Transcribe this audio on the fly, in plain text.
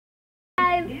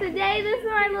guys, today this is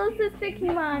my little sister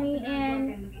Kimani,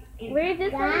 and we're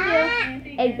just gonna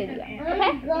do a video.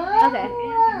 Okay.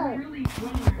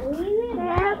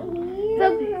 So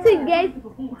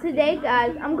today,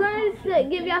 guys, I'm gonna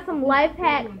give y'all some life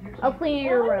hacks of cleaning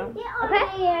your room.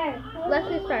 Okay. Let's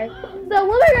get started. So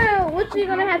what you're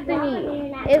gonna have to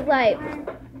need is like,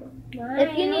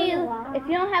 if you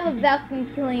don't have a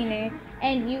vacuum cleaner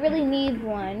and you really need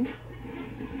one,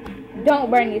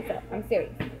 don't burn yourself. I'm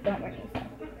serious. Don't burn yourself.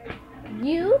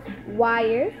 Use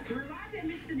wires,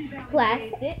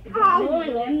 plastic,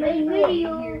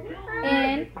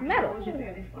 and metal,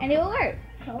 and it will work.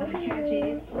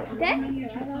 Okay?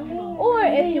 Or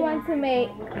if you want to make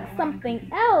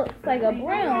something else, like a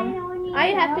broom, all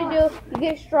you have to do, you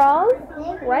get straws,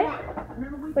 right?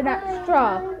 But not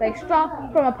straw, like straw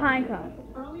from a pine cone.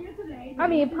 I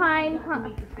mean a pine,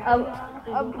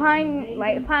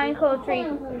 like pine cone tree,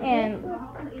 and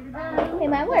it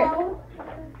might work.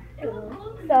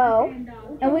 So,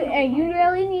 and you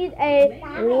really need a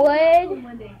wood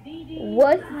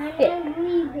stick.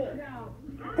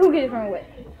 Don't get it from wood,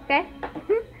 okay?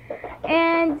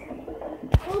 And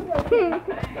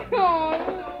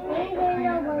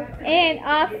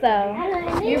also,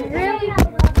 you really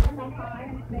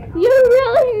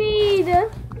need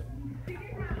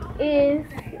is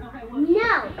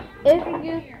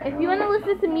if you want to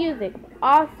listen to music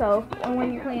also, and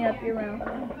when you clean up your room,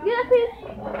 get a piece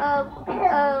of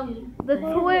the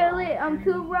toilet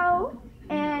tube roll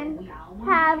and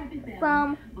have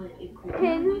some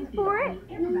pins for it,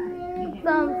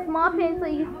 some small pins so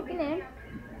you stick it in,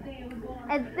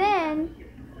 and then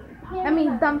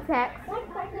thumbtacks,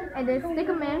 and then stick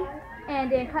them in,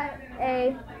 and then cut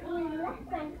a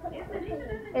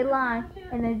line,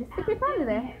 and then just stick your phone in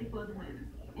there.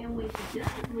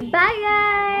 Bye,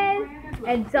 guys,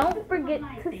 and don't forget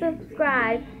to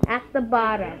subscribe at the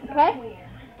bottom. Okay,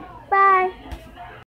 bye.